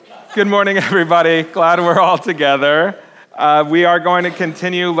Good morning, everybody. Glad we're all together. We are going to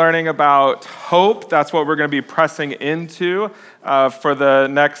continue learning about hope. That's what we're going to be pressing into for the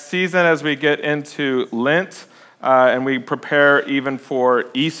next season as we get into Lent and we prepare even for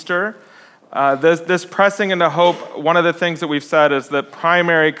Easter. This pressing into hope, one of the things that we've said is the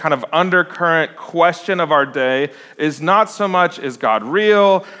primary kind of undercurrent question of our day is not so much, is God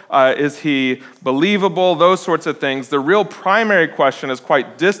real? Is he believable? Those sorts of things. The real primary question is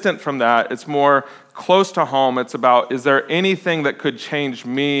quite distant from that. It's more close to home. It's about, is there anything that could change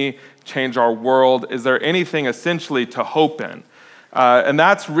me, change our world? Is there anything essentially to hope in? And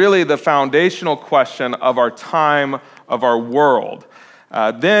that's really the foundational question of our time, of our world.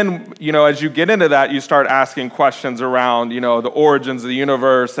 Then, as you get into that, you start asking questions around, the origins of the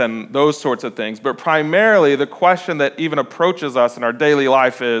universe and those sorts of things. But primarily, the question that even approaches us in our daily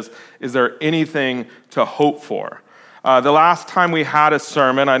life is there anything to hope for? The last time we had a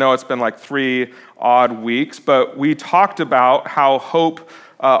sermon, I know it's been like 3 odd weeks, but we talked about how hope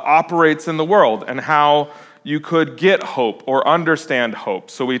operates in the world and how you could get hope or understand hope.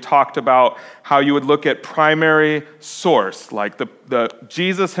 So we talked about how you would look at primary source, like the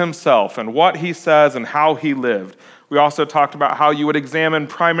Jesus himself and what he says and how he lived. We also talked about how you would examine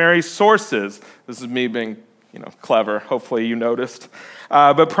primary sources. This is me being, clever. Hopefully you noticed.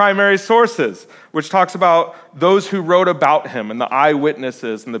 But primary sources, which talks about those who wrote about him and the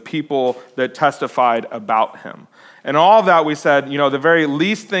eyewitnesses and the people that testified about him. And all of that, we said, the very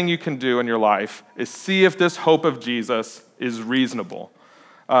least thing you can do in your life is see if this hope of Jesus is reasonable.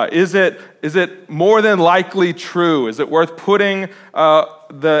 Is it more than likely true? Is it worth putting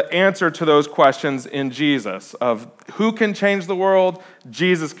the answer to those questions in Jesus of who can change the world?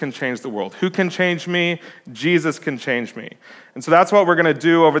 Jesus can change the world. Who can change me? Jesus can change me. And so that's what we're going to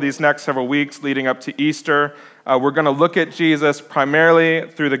do over these next several weeks leading up to Easter. We're going to look at Jesus primarily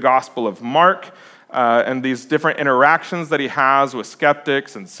through the Gospel of Mark. And these different interactions that he has with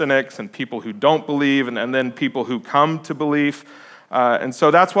skeptics and cynics and people who don't believe and then people who come to belief. And so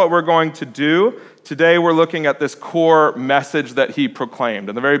that's what we're going to do. Today we're looking at this core message that he proclaimed.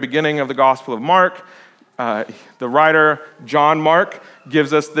 In the very beginning of the Gospel of Mark, the writer John Mark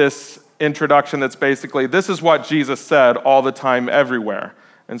gives us this introduction that's basically, this is what Jesus said all the time everywhere.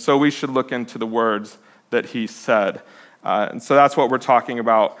 And so we should look into the words that he said. And so that's what we're talking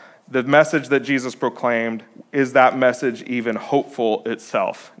about. The message that Jesus proclaimed, is that message even hopeful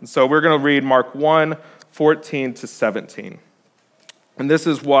itself? And so we're going to read Mark 1, 14 to 17. And this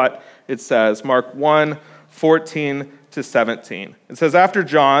is what it says, Mark 1, 14 to 17. It says, after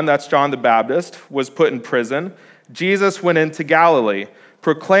John, that's John the Baptist, was put in prison, Jesus went into Galilee,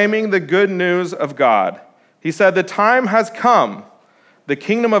 proclaiming the good news of God. He said, the time has come. The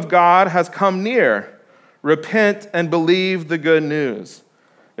kingdom of God has come near. Repent and believe the good news.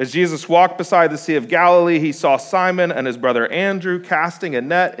 As Jesus walked beside the Sea of Galilee, he saw Simon and his brother Andrew casting a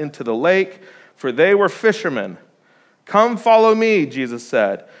net into the lake, for they were fishermen. Come follow me, Jesus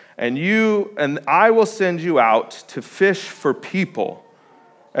said, and I will send you out to fish for people.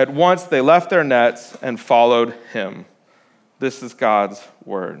 At once they left their nets and followed him. This is God's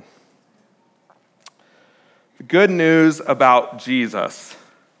word. The good news about Jesus.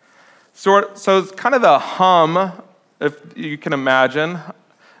 So it's kind of the hum, if you can imagine,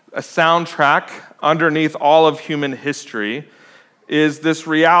 a soundtrack underneath all of human history is this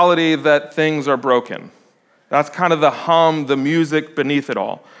reality that things are broken. That's kind of the hum, the music beneath it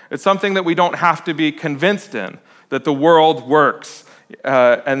all. It's something that we don't have to be convinced in, that the world works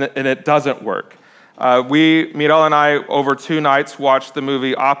and it doesn't work. Miral and I, over 2 nights, watched the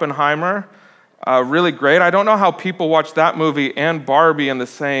movie Oppenheimer. Really great. I don't know how people watch that movie and Barbie in the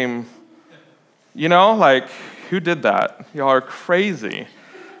same, who did that? Y'all are crazy.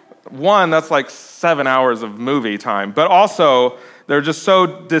 One, that's like 7 hours of movie time, but also they're just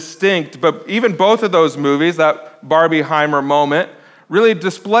so distinct. But even both of those movies, that Barbieheimer moment, really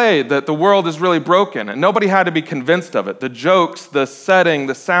displayed that the world is really broken, and nobody had to be convinced of it. The jokes, the setting,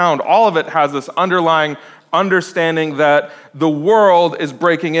 the sound, all of it has this underlying understanding that the world is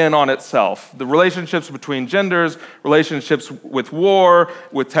breaking in on itself. The relationships between genders, relationships with war,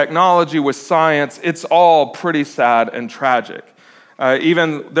 with technology, with science, it's all pretty sad and tragic.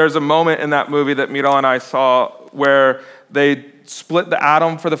 Even there's a moment in that movie that Miral and I saw where they split the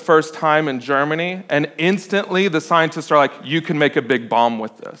atom for the first time in Germany, and instantly the scientists are like, you can make a big bomb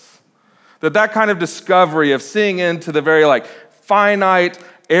with this. That kind of discovery of seeing into the very finite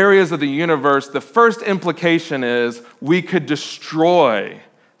areas of the universe, the first implication is we could destroy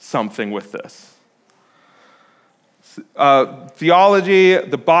something with this. Theology,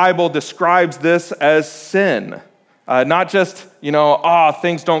 the Bible describes this as sin. Not just,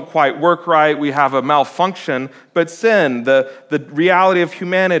 things don't quite work right, we have a malfunction, but sin, the reality of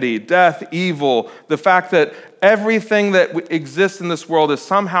humanity, death, evil, the fact that everything that exists in this world is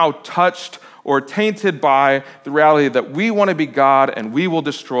somehow touched or tainted by the reality that we want to be God and we will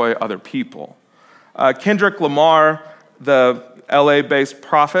destroy other people. Kendrick Lamar, the LA-based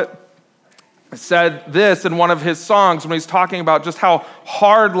prophet, said this in one of his songs when he's talking about just how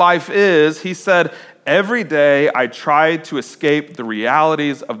hard life is. He said, "Every day I try to escape the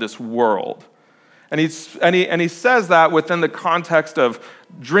realities of this world." And he says that within the context of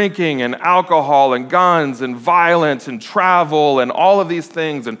drinking and alcohol and guns and violence and travel and all of these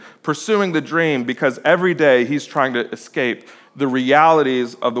things and pursuing the dream, because every day he's trying to escape the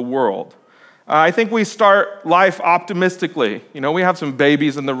realities of the world. I think we start life optimistically. We have some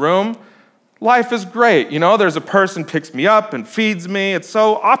babies in the room. Life is great. There's a person picks me up and feeds me. It's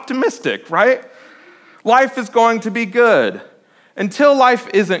so optimistic, right? Life is going to be good until life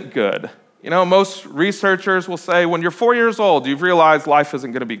isn't good. Most researchers will say when you're 4 years old, you've realized life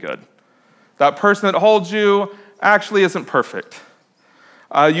isn't going to be good. That person that holds you actually isn't perfect.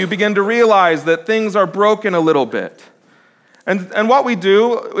 You begin to realize that things are broken a little bit. And what we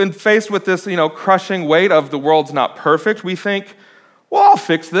do when faced with this, crushing weight of the world's not perfect, we think, well, I'll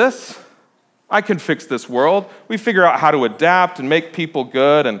fix this. I can fix this world. We figure out how to adapt and make people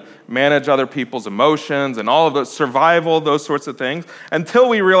good and manage other people's emotions and all of those survival, those sorts of things, until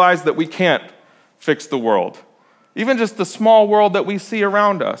we realize that we can't fix the world, even just the small world that we see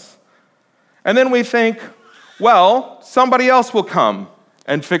around us. And then we think, well, somebody else will come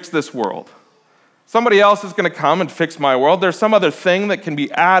and fix this world. Somebody else is going to come and fix my world. There's some other thing that can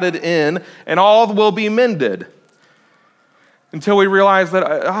be added in, and all will be mended. Until we realize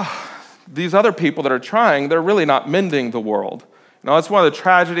that, these other people that are trying, they're really not mending the world. That's one of the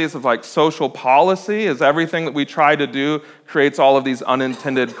tragedies of social policy, is everything that we try to do creates all of these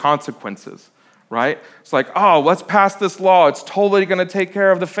unintended consequences, right? It's let's pass this law. It's totally going to take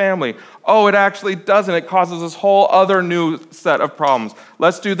care of the family. Oh, it actually doesn't. It causes this whole other new set of problems.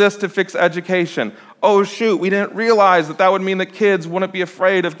 Let's do this to fix education. Oh, shoot, we didn't realize that would mean that kids wouldn't be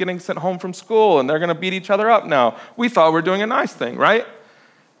afraid of getting sent home from school, and they're going to beat each other up now. We thought we were doing a nice thing, right?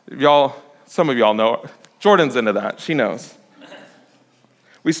 Some of y'all know. Jordan's into that. She knows.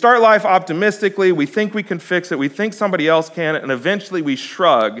 We start life optimistically. We think we can fix it. We think somebody else can. And eventually we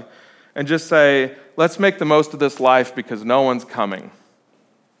shrug and just say, let's make the most of this life because no one's coming.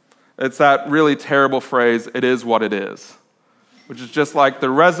 It's that really terrible phrase, it is what it is, which is just like the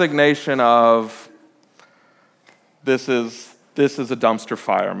resignation of this is a dumpster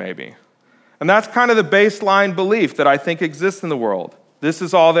fire maybe. And that's kind of the baseline belief that I think exists in the world. This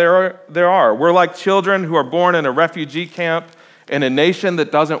is all there are. We're like children who are born in a refugee camp in a nation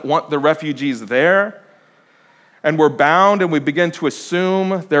that doesn't want the refugees there. And we're bound and we begin to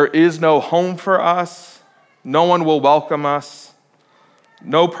assume there is no home for us. No one will welcome us.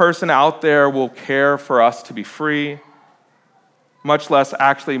 No person out there will care for us to be free, much less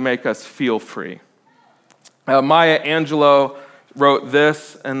actually make us feel free. Maya Angelou wrote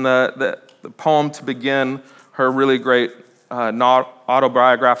this in the poem to begin her really great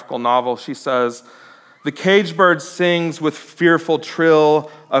autobiographical novel. She says, "The caged bird sings with fearful trill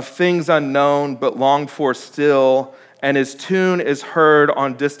of things unknown but longed for still, and his tune is heard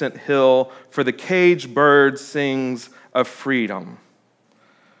on distant hill, for the caged bird sings of freedom."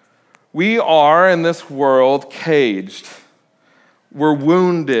 We are in this world caged. We're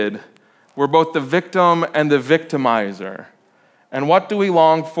wounded. We're both the victim and the victimizer. And what do we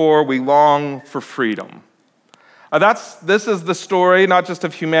long for? We long for freedom. This is the story, not just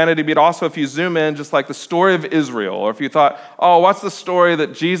of humanity, but also if you zoom in, just like the story of Israel, or if you thought, what's the story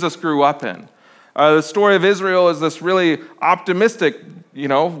that Jesus grew up in? The story of Israel is this really optimistic,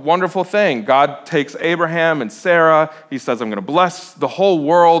 wonderful thing. God takes Abraham and Sarah. He says, I'm going to bless the whole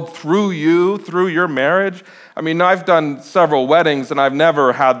world through you, through your marriage. I've done several weddings, and I've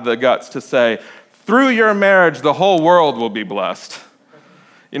never had the guts to say, through your marriage, the whole world will be blessed.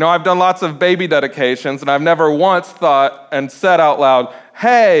 I've done lots of baby dedications, and I've never once thought and said out loud,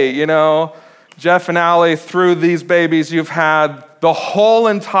 hey, Jeff and Allie, through these babies you've had, the whole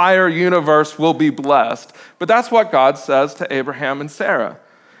entire universe will be blessed. But that's what God says to Abraham and Sarah.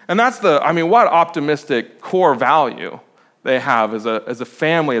 And that's what optimistic core value they have as a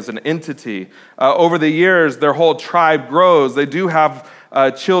family, as an entity. Over the years, their whole tribe grows. They do have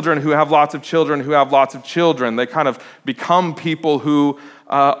children who have lots of children who have lots of children. They kind of become people who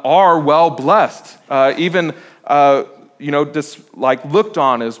are well blessed, even just like looked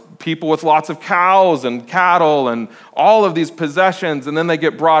on as people with lots of cows and cattle and all of these possessions, and then they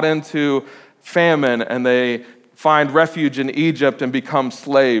get brought into famine and they find refuge in Egypt and become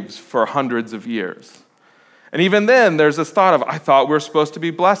slaves for hundreds of years. And even then, there's this thought of, I thought we were supposed to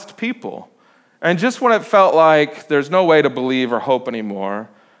be blessed people. And just when it felt like there's no way to believe or hope anymore,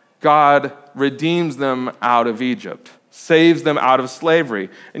 God redeems them out of Egypt, saves them out of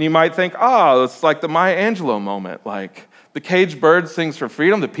slavery. And you might think, it's like the Maya Angelou moment, like the caged bird sings for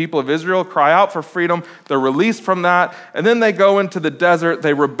freedom, the people of Israel cry out for freedom, they're released from that, and then they go into the desert,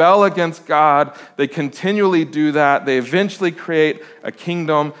 they rebel against God, they continually do that, they eventually create a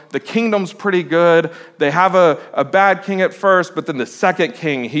kingdom. The kingdom's pretty good, they have a bad king at first, but then the second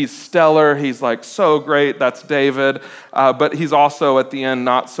king, he's stellar, he's like so great, that's David, but he's also at the end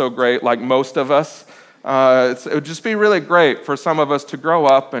not so great like most of us. It would just be really great for some of us to grow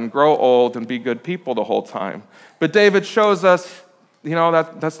up and grow old and be good people the whole time. But David shows us,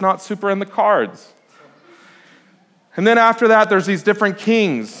 that's not super in the cards. And then after that, there's these different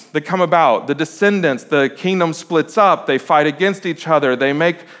kings that come about. The descendants, the kingdom splits up. They fight against each other. They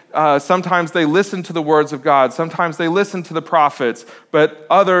sometimes they listen to the words of God. Sometimes they listen to the prophets. But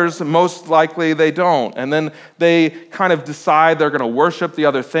others, most likely, they don't. And then they kind of decide they're going to worship the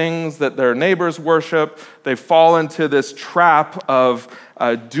other things that their neighbors worship. They fall into this trap of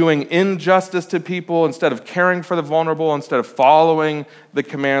doing injustice to people instead of caring for the vulnerable, instead of following the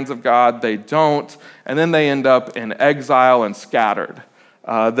commands of God, they don't. And then they end up in exile and scattered.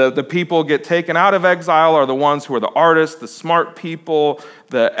 The people get taken out of exile are the ones who are the artists, the smart people,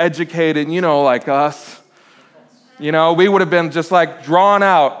 the educated, like us. We would have been just like drawn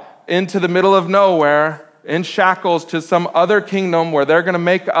out into the middle of nowhere in shackles to some other kingdom where they're going to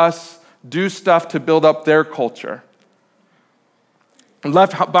make us do stuff to build up their culture.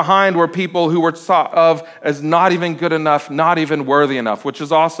 Left behind were people who were thought of as not even good enough, not even worthy enough, which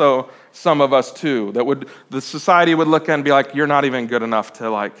is also some of us too. The society would look at and be like, you're not even good enough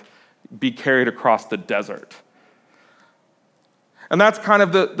to be carried across the desert. And that's kind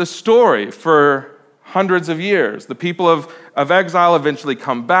of the story for hundreds of years. The people of exile eventually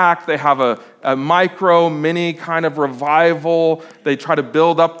come back. They have a mini kind of revival. They try to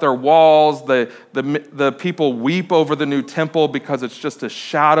build up their walls. The people weep over the new temple because it's just a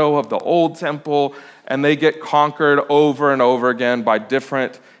shadow of the old temple, and they get conquered over and over again by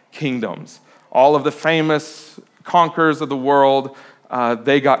different kingdoms. All of the famous conquerors of the world,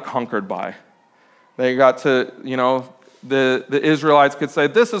 they got conquered by. They got to, the Israelites could say,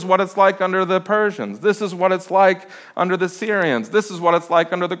 this is what it's like under the Persians. This is what it's like under the Syrians. This is what it's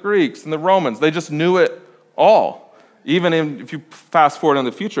like under the Greeks and the Romans. They just knew it all. Even if you fast forward in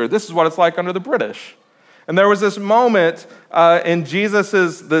the future, this is what it's like under the British. And there was this moment in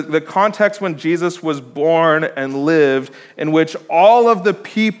the context when Jesus was born and lived, in which all of the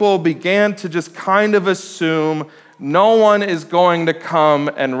people began to just kind of assume no one is going to come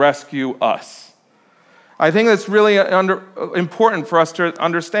and rescue us. I think that's really important for us to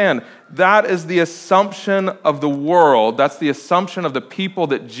understand. That is the assumption of the world. That's the assumption of the people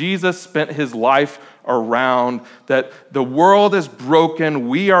that Jesus spent his life around, that the world is broken,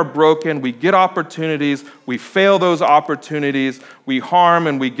 we are broken, we get opportunities, we fail those opportunities, we harm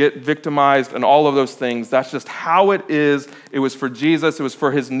and we get victimized and all of those things. That's just how it is. It was for Jesus, it was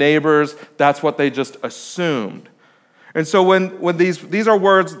for his neighbors. That's what they just assumed. And so when these are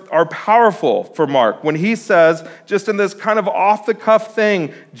words are powerful for Mark, when he says, just in this kind of off-the-cuff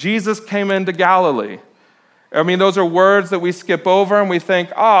thing, Jesus came into Galilee. I mean, those are words that we skip over and we think,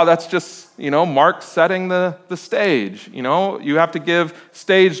 that's just, Mark setting the stage. You have to give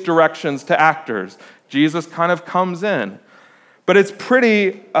stage directions to actors. Jesus kind of comes in. But it's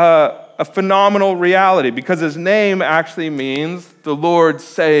pretty a phenomenal reality because his name actually means the Lord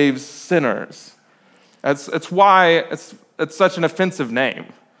saves sinners. It's why it's such an offensive name,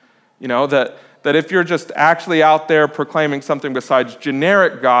 that if you're just actually out there proclaiming something besides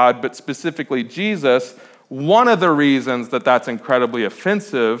generic God, but specifically Jesus, one of the reasons that that's incredibly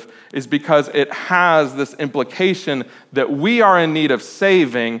offensive is because it has this implication that we are in need of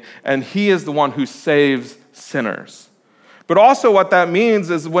saving, and he is the one who saves sinners. But also what that means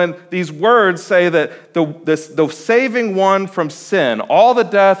is when these words say that the saving one from sin, all the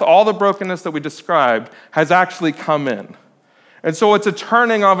death, all the brokenness that we described, has actually come in. And so it's a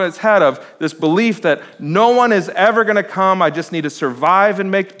turning of its head of this belief that no one is ever going to come, I just need to survive and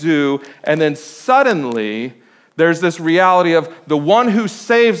make do, and then suddenly there's this reality of the one who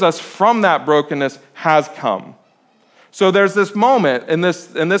saves us from that brokenness has come. So there's this moment in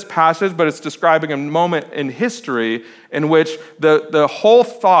this passage, but it's describing a moment in history in which the whole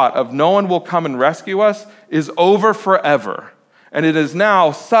thought of no one will come and rescue us is over forever. And it is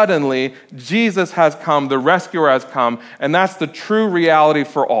now suddenly Jesus has come, the rescuer has come, and that's the true reality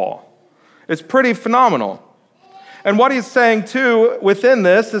for all. It's pretty phenomenal. And what he's saying too within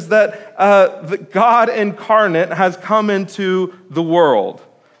this is that the God incarnate has come into the world.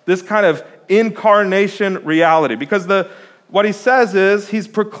 This kind of incarnation reality. Because what he says is he's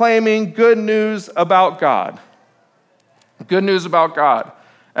proclaiming good news about God. Good news about God.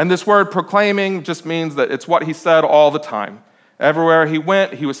 And this word proclaiming just means that it's what he said all the time. Everywhere he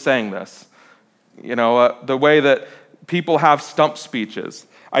went, he was saying this. The way that people have stump speeches.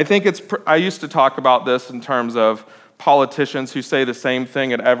 I used to talk about this in terms of politicians who say the same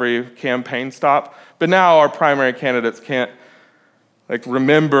thing at every campaign stop, but now our primary candidates can't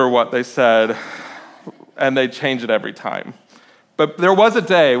remember what they said, and they change it every time. But there was a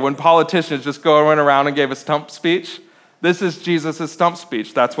day when politicians just went around and gave a stump speech. This is Jesus' stump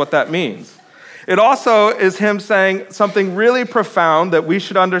speech. That's what that means. It also is him saying something really profound that we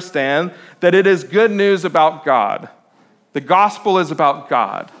should understand, that it is good news about God. The gospel is about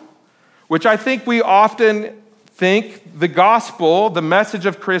God, which I think we often think the gospel, the message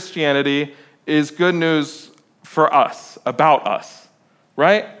of Christianity, is good news for us, about us,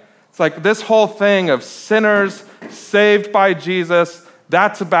 right? It's like this whole thing of sinners saved by Jesus,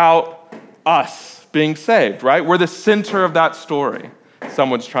 that's about us being saved, right? We're the center of that story.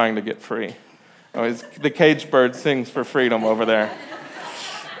 Someone's trying to get free. The caged bird sings for freedom over there.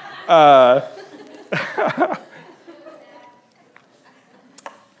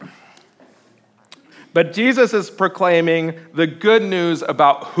 But Jesus is proclaiming the good news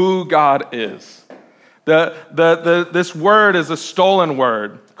about who God is. This word is a stolen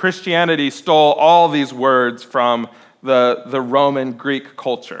word. Christianity stole all these words from the Roman Greek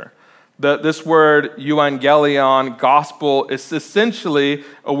culture. This word, euangelion, gospel, is essentially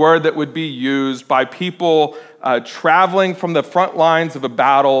a word that would be used by people traveling from the front lines of a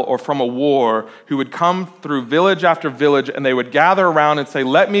battle or from a war, who would come through village after village, and they would gather around and say,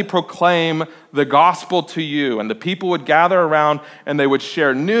 "Let me proclaim the gospel to you." And the people would gather around and they would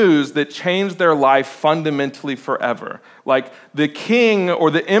share news that changed their life fundamentally forever. Like, the king or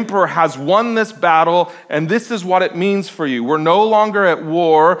the emperor has won this battle, and this is what it means for you. We're no longer at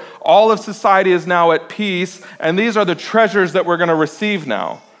war. All of society is now at peace, and these are the treasures that we're going to receive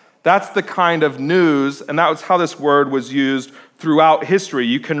now. That's the kind of news, and that was how this word was used throughout history.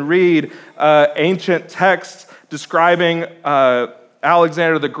 You can read ancient texts describing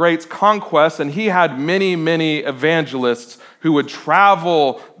Alexander the Great's conquest, and he had many, many evangelists who would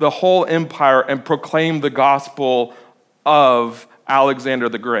travel the whole empire and proclaim the gospel of Alexander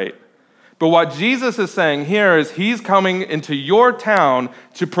the Great. But what Jesus is saying here is he's coming into your town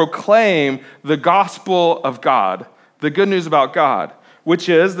to proclaim the gospel of God, the good news about God, which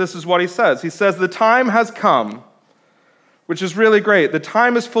is, this is what he says. He says, the time has come, which is really great. The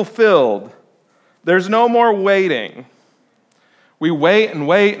time is fulfilled. There's no more waiting. We wait and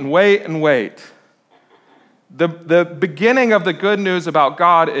wait and wait and wait. The beginning of the good news about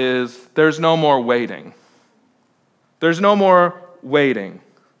God is there's no more waiting. There's no more waiting.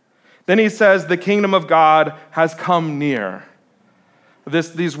 Then he says the kingdom of God has come near.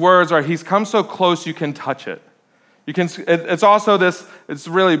 These words are, he's come so close you can touch it. It's also this, it's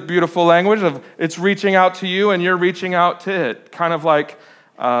really beautiful language of it's reaching out to you and you're reaching out to it. Kind of like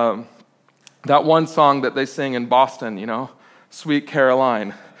that one song that they sing in Boston, Sweet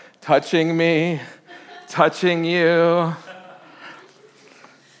Caroline. Touching me, touching you.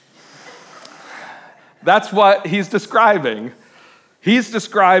 That's what he's describing. He's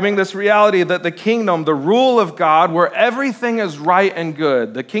describing this reality that the kingdom, the rule of God, where everything is right and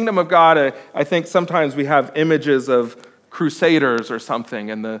good. The kingdom of God, I think sometimes we have images of crusaders or something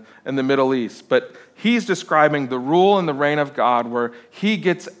in the Middle East, but he's describing the rule and the reign of God where he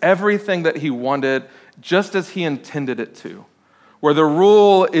gets everything that he wanted just as he intended it to. Where the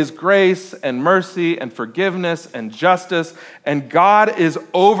rule is grace and mercy and forgiveness and justice, and God is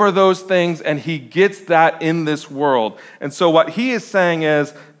over those things, and he gets that in this world. And so what he is saying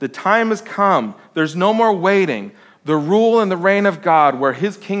is, the time has come. There's no more waiting. The rule and the reign of God, where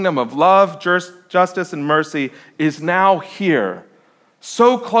his kingdom of love, justice, and mercy is now here,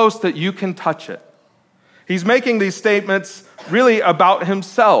 so close that you can touch it. He's making these statements really about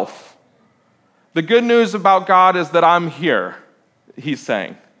himself. The good news about God is that I'm here. He's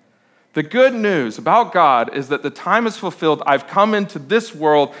saying, the good news about God is that the time is fulfilled. I've come into this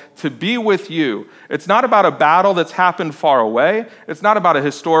world to be with you. It's not about a battle that's happened far away. It's not about a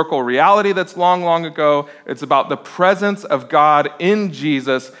historical reality that's long, long ago. It's about the presence of God in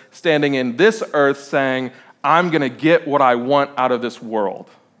Jesus standing in this earth saying, I'm going to get what I want out of this world.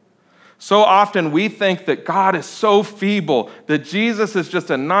 So often we think that God is so feeble, that Jesus is just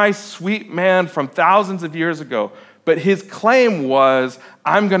a nice, sweet man from thousands of years ago. But his claim was,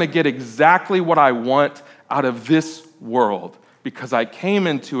 I'm going to get exactly what I want out of this world, because I came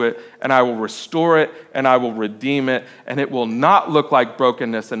into it, and I will restore it, and I will redeem it, and it will not look like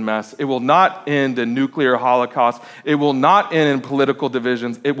brokenness and mess. It will not end in nuclear holocaust. It will not end in political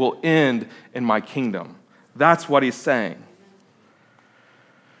divisions. It will end in my kingdom. That's what he's saying.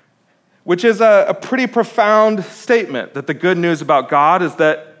 Which is a pretty profound statement, that the good news about God is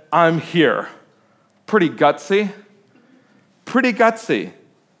that I'm here. Pretty gutsy. Pretty gutsy.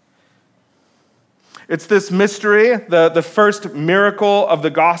 It's this mystery. The first miracle of the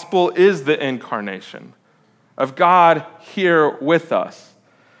gospel is the incarnation of God here with us.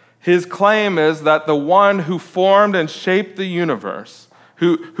 His claim is that the one who formed and shaped the universe,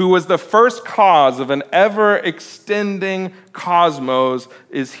 who was the first cause of an ever-extending cosmos,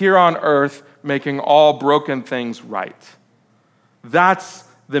 is here on earth making all broken things right. That's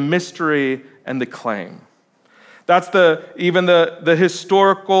the mystery and the claim. That's even the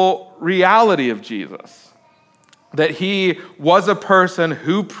historical reality of Jesus, that he was a person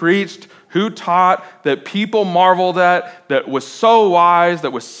who preached, who taught, that people marveled at, that was so wise,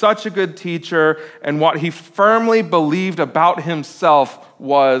 that was such a good teacher, and what he firmly believed about himself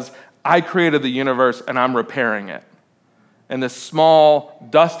was, I created the universe and I'm repairing it, in this small,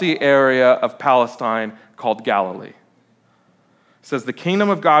 dusty area of Palestine called Galilee. It says, the kingdom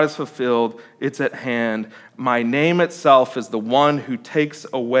of God is fulfilled, it's at hand. My name itself is the one who takes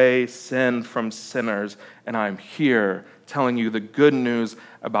away sin from sinners, and I'm here telling you the good news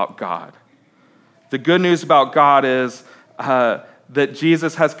about God. The good news about God is that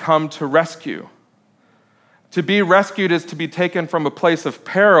Jesus has come to rescue. To be rescued is to be taken from a place of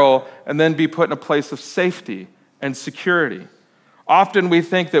peril and then be put in a place of safety and security. Often we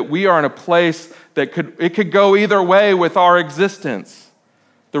think that we are in a place that could go either way with our existence.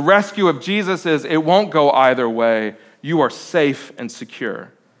 The rescue of Jesus is it won't go either way. You are safe and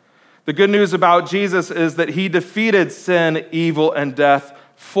secure. The good news about Jesus is that he defeated sin, evil, and death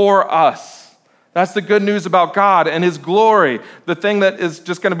for us. That's the good news about God and his glory. The thing that is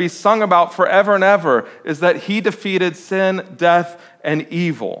just going to be sung about forever and ever is that he defeated sin, death, and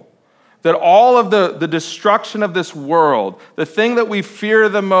evil. That all of the destruction of this world, the thing that we fear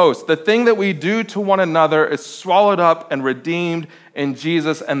the most, the thing that we do to one another is swallowed up and redeemed in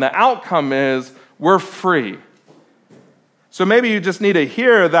Jesus, and the outcome is we're free. So maybe you just need to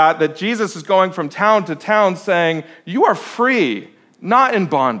hear that Jesus is going from town to town saying, you are free, not in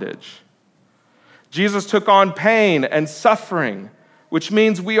bondage. Jesus took on pain and suffering, which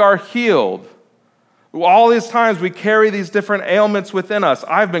means we are healed. All these times we carry these different ailments within us.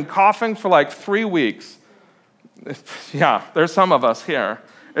 I've been coughing for like 3 weeks. Yeah, there's some of us here.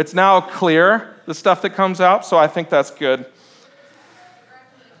 It's now clear, the stuff that comes out, so I think that's good.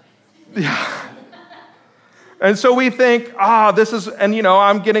 Yeah. And so we think, this is, and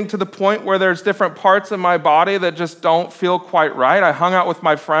I'm getting to the point where there's different parts of my body that just don't feel quite right. I hung out with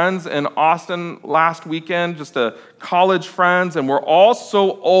my friends in Austin last weekend, just college friends, and we're all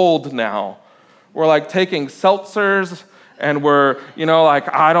so old now. We're like taking seltzers, and we're,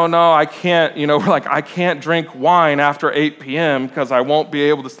 I don't know, I can't, we're like, I can't drink wine after 8 p.m. because I won't be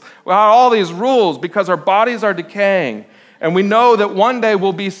able to. We have all these rules because our bodies are decaying, and we know that one day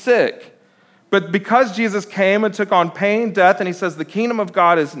we'll be sick. But because Jesus came and took on pain, death, and he says the kingdom of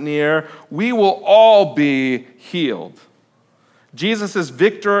God is near, we will all be healed. Jesus is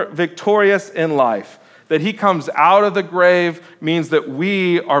victorious in life. That he comes out of the grave means that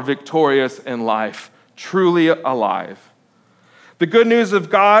we are victorious in life, truly alive. The good news of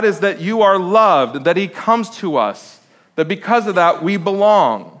God is that you are loved, that he comes to us, that because of that, we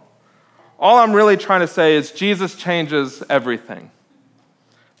belong. All I'm really trying to say is Jesus changes everything.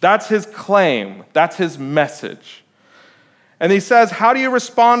 That's his claim. That's his message. And he says, how do you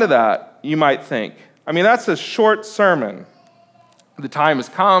respond to that, you might think? I mean, that's a short sermon. The time has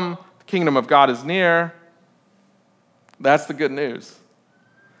come. The kingdom of God is near. That's the good news.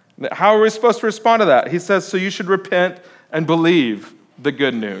 How are we supposed to respond to that? He says, so you should repent and believe the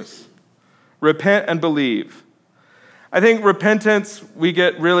good news. Repent and believe. I think repentance we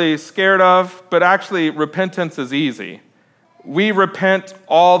get really scared of, but actually repentance is easy. We repent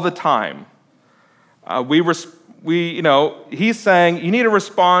all the time. He's saying you need to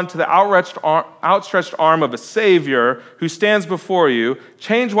respond to the outstretched arm of a Savior who stands before you.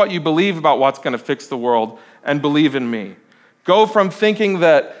 Change what you believe about what's going to fix the world and believe in me. Go from thinking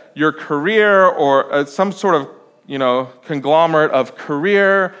that your career or some sort of conglomerate of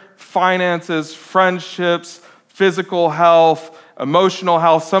career, finances, friendships, physical health, emotional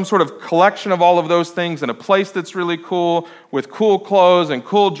health, some sort of collection of all of those things in a place that's really cool, with cool clothes and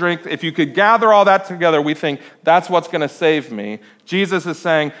cool drink. If you could gather all that together, we think that's what's going to save me. Jesus is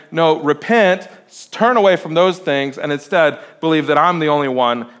saying, no, repent, turn away from those things, and instead believe that I'm the only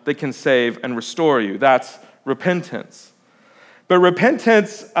one that can save and restore you. That's repentance. But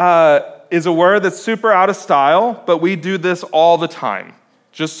repentance is a word that's super out of style, but we do this all the time,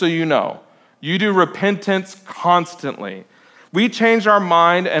 just so you know. You do repentance constantly. We change our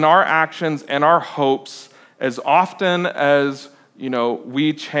mind and our actions and our hopes as often as,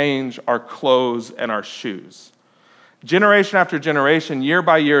 we change our clothes and our shoes. Generation after generation, year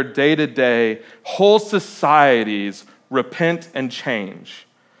by year, day to day, whole societies repent and change.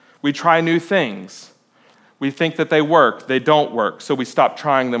 We try new things. We think that they work. They don't work, so we stop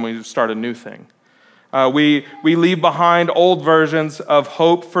trying them. We start a new thing. We leave behind old versions of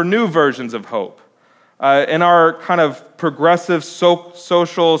hope for new versions of hope. In our kind of progressive,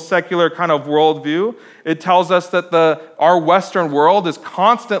 social, secular kind of worldview, it tells us that our Western world is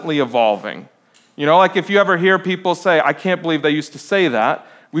constantly evolving. Like if you ever hear people say, I can't believe they used to say that,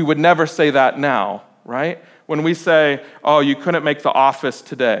 we would never say that now, right? When we say, oh, you couldn't make The Office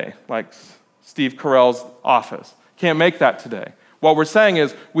today, like Steve Carell's Office, can't make that today. What we're saying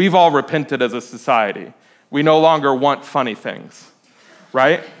is we've all repented as a society. We no longer want funny things,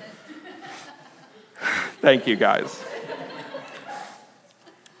 right? Thank you, guys.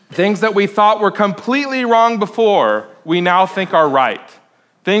 Things that we thought were completely wrong before, we now think are right.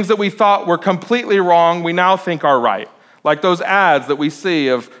 Things that we thought were completely wrong, we now think are right. Like those ads that we see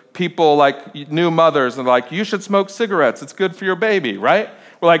of people like new mothers and like, you should smoke cigarettes, it's good for your baby, right?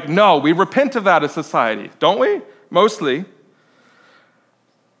 We're like, no, we repent of that as society, don't we? Mostly.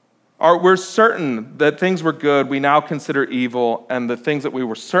 We're certain that things were good, we now consider evil, and the things that we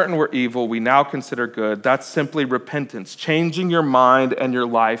were certain were evil, we now consider good. That's simply repentance, changing your mind and your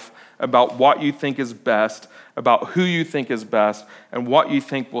life about what you think is best, about who you think is best, and what you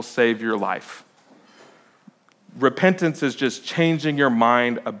think will save your life. Repentance is just changing your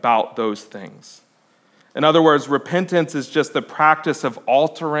mind about those things. In other words, repentance is just the practice of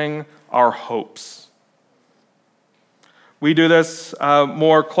altering our hopes. We do this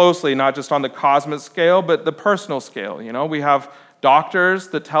more closely, not just on the cosmic scale, but the personal scale. We have doctors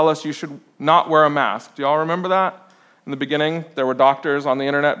that tell us you should not wear a mask. Do y'all remember that? In the beginning, there were doctors on the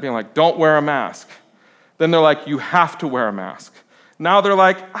internet being like, don't wear a mask. Then they're like, you have to wear a mask. Now they're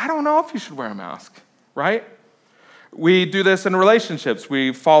like, I don't know if you should wear a mask, right? We do this in relationships.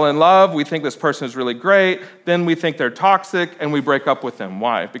 We fall in love, we think this person is really great, then we think they're toxic, and we break up with them.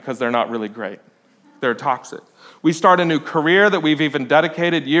 Why? Because they're not really great. They're toxic. We start a new career that we've even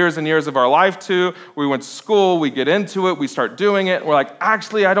dedicated years and years of our life to. We went to school, we get into it, we start doing it, and we're like,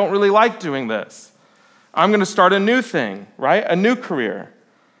 actually, I don't really like doing this. I'm going to start a new thing, right? A new career.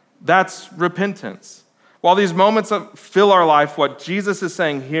 That's repentance. While these moments fill our life, what Jesus is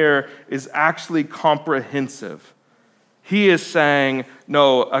saying here is actually comprehensive. He is saying,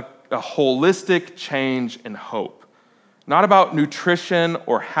 no, a holistic change in hope. Not about nutrition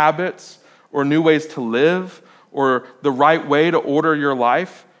or habits or new ways to live or the right way to order your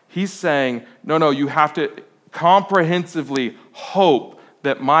life. He's saying, no, you have to comprehensively hope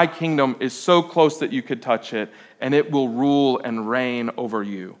that my kingdom is so close that you could touch it, and it will rule and reign over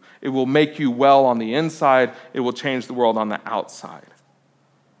you. It will make you well on the inside. It will change the world on the outside.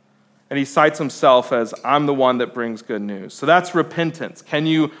 And he cites himself as, I'm the one that brings good news. So that's repentance. Can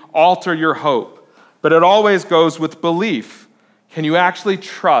you alter your hope? But it always goes with belief. Can you actually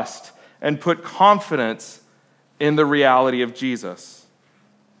trust and put confidence in the reality of Jesus?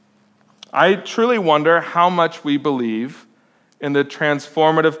 I truly wonder how much we believe in the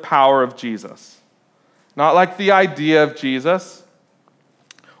transformative power of Jesus. Not like the idea of Jesus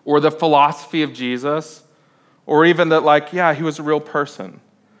or the philosophy of Jesus or even that he was a real person.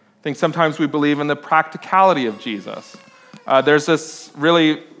 I think sometimes we believe in the practicality of Jesus. There's this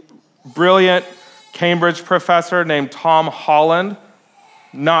really brilliant Cambridge professor named Tom Holland,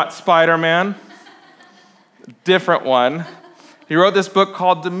 not Spider-Man, different one. He wrote this book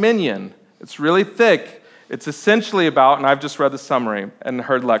called Dominion. It's really thick. It's essentially about, and I've just read the summary and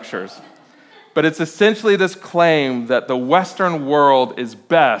heard lectures, but it's essentially this claim that the Western world is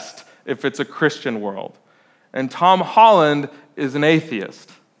best if it's a Christian world. And Tom Holland is an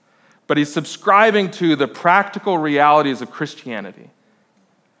atheist, but he's subscribing to the practical realities of Christianity.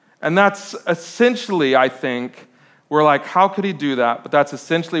 And that's essentially, I think, we're like, how could he do that? But that's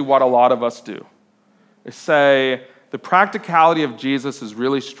essentially what a lot of us do. Is say, the practicality of Jesus is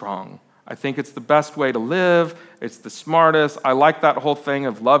really strong. I think it's the best way to live. It's the smartest. I like that whole thing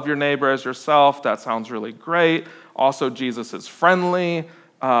of love your neighbor as yourself. That sounds really great. Also, Jesus is friendly.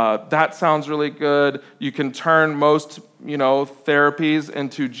 That sounds really good. You can turn most, therapies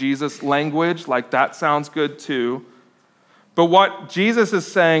into Jesus language. Like, that sounds good too. But what Jesus is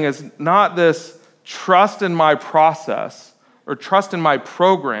saying is not this trust in my process or trust in my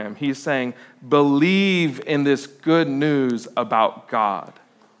program. He's saying, believe in this good news about God.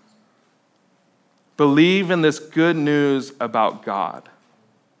 Believe in this good news about God.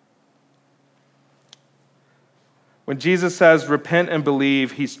 When Jesus says repent and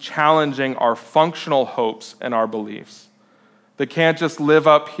believe, he's challenging our functional hopes and our beliefs. They can't just live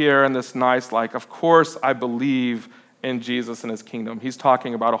up here in this nice, of course I believe in Jesus and his kingdom. He's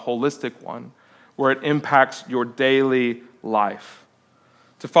talking about a holistic one where it impacts your daily life.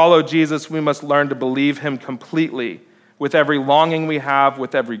 To follow Jesus, we must learn to believe him completely with every longing we have,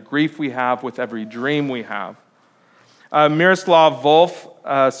 with every grief we have, with every dream we have. Miroslav Volf,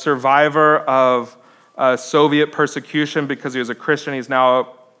 a survivor of Soviet persecution because he was a Christian. He's now a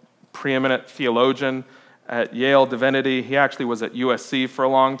preeminent theologian at Yale Divinity. He actually was at USC for a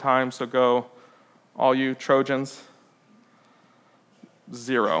long time, so go, all you Trojans.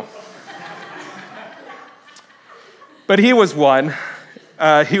 0. But he was one.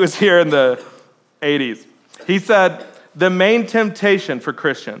 He was here in the 80s. He said, the main temptation for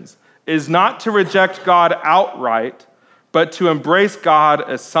Christians is not to reject God outright, but to embrace God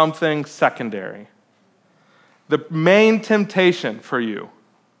as something secondary. The main temptation for you,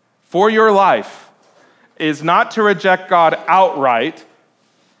 for your life, is not to reject God outright,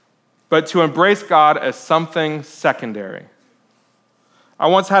 but to embrace God as something secondary. I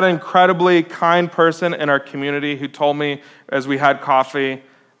once had an incredibly kind person in our community who told me as we had coffee,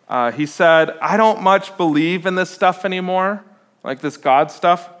 he said, I don't much believe in this stuff anymore, like this God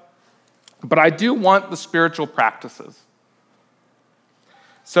stuff, but I do want the spiritual practices.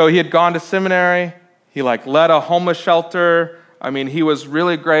 So he had gone to seminary. He led a homeless shelter. He was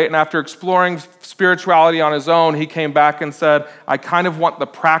really great. And after exploring spirituality on his own, he came back and said, I kind of want the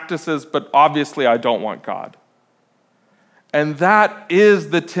practices, but obviously I don't want God. And that is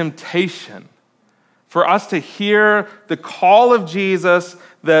the temptation, for us to hear the call of Jesus,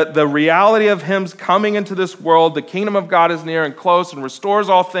 the reality of him coming into this world, the kingdom of God is near and close and restores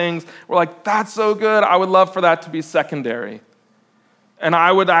all things. We're like, that's so good. I would love for that to be secondary. And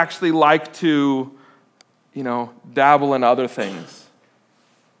I would actually like to dabble in other things.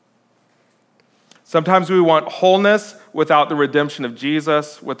 Sometimes we want wholeness without the redemption of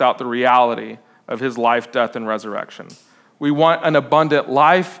Jesus, without the reality of his life, death, and resurrection. We want an abundant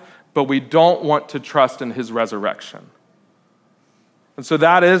life, but we don't want to trust in his resurrection. And so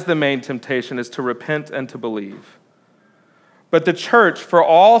that is the main temptation, is to repent and to believe. But the church, for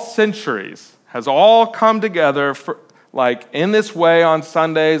all centuries, has all come together in this way on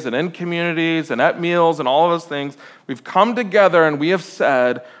Sundays and in communities and at meals and all of those things. We've come together and we have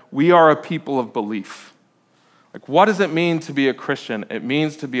said we are a people of belief. What does it mean to be a Christian? It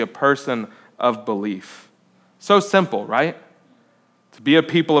means to be a person of belief. So simple, right? To be a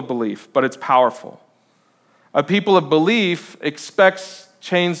people of belief, but it's powerful. A people of belief expects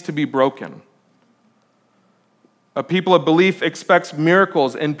chains to be broken. A people of belief expects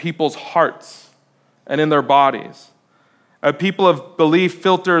miracles in people's hearts and in their bodies. A people of belief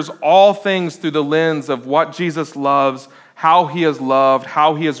filters all things through the lens of what Jesus loves, how he has loved,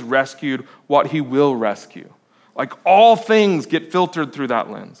 how he has rescued, what he will rescue. All things get filtered through that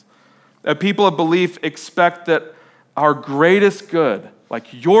lens. A people of belief expect that our greatest good,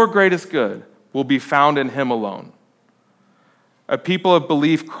 your greatest good, will be found in him alone. A people of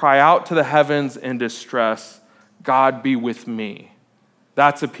belief cry out to the heavens in distress, God be with me.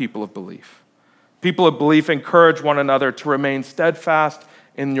 That's a people of belief. People of belief encourage one another to remain steadfast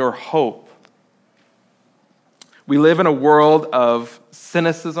in your hope. We live in a world of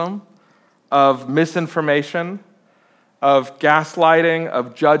cynicism, of misinformation, of gaslighting,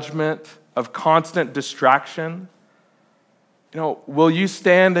 of judgment, of constant distraction. Will you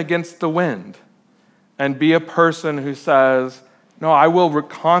stand against the wind and be a person who says, no, I will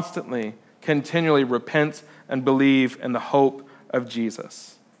constantly, continually repent and believe in the hope of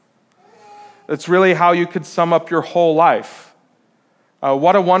Jesus? That's really how you could sum up your whole life.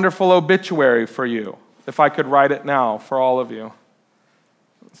 What a wonderful obituary for you, if I could write it now for all of you.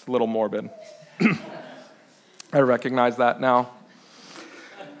 It's a little morbid. I recognize that now.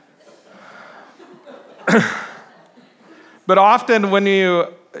 But often when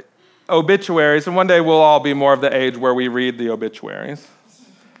you obituaries, and one day we'll all be more of the age where we read the obituaries.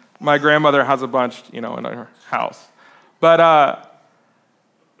 My grandmother has a bunch, in her house. But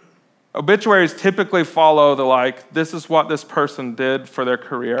obituaries typically follow this is what this person did for their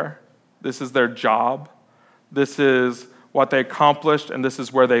career. This is their job. This is what they accomplished, and this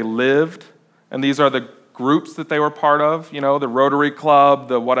is where they lived. And these are the groups that they were part of, the Rotary Club,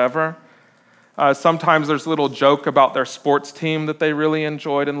 the whatever. Sometimes there's a little joke about their sports team that they really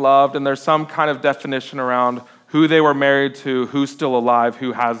enjoyed and loved, and there's some kind of definition around who they were married to, who's still alive,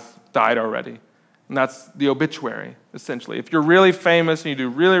 who has died already. And that's the obituary, essentially. If you're really famous and you do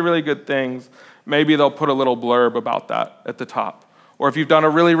really, really good things, maybe they'll put a little blurb about that at the top. Or if you've done a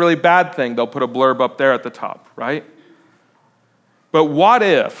really, really bad thing, they'll put a blurb up there at the top, right? But what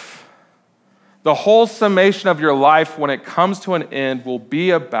if the whole summation of your life when it comes to an end will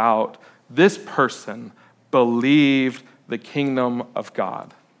be about this person believed the kingdom of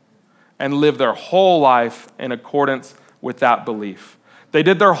God and lived their whole life in accordance with that belief? They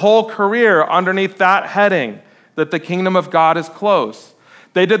did their whole career underneath that heading, that the kingdom of God is close.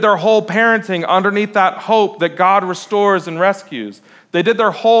 They did their whole parenting underneath that hope that God restores and rescues. They did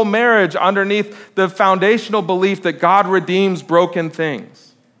their whole marriage underneath the foundational belief that God redeems broken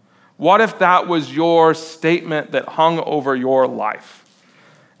things. What if that was your statement that hung over your life?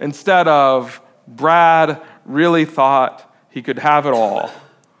 Instead of, Brad really thought he could have it all,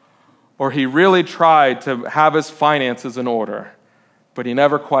 or he really tried to have his finances in order, but he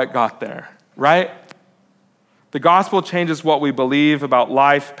never quite got there, right? The gospel changes what we believe about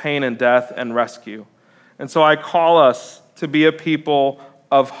life, pain, and death, and rescue. And so I call us to be a people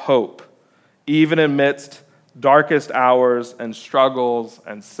of hope, even amidst darkest hours and struggles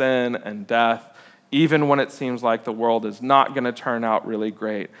and sin and death, even when it seems like the world is not going to turn out really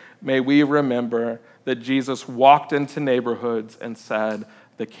great. May we remember that Jesus walked into neighborhoods and said,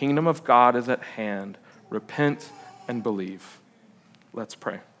 "The kingdom of God is at hand. Repent and believe." Let's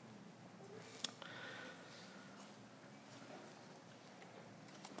pray.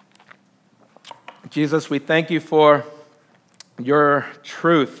 Jesus, we thank you for your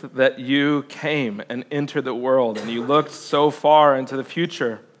truth that you came and entered the world, and you looked so far into the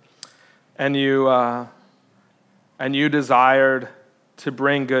future, and you desired to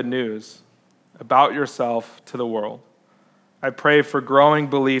bring good news about yourself to the world. I pray for growing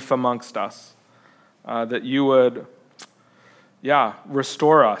belief amongst us, that you would,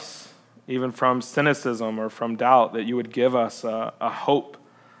 restore us, even from cynicism or from doubt, that you would give us a hope,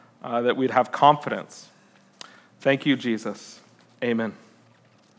 that we'd have confidence. Thank you, Jesus. Amen.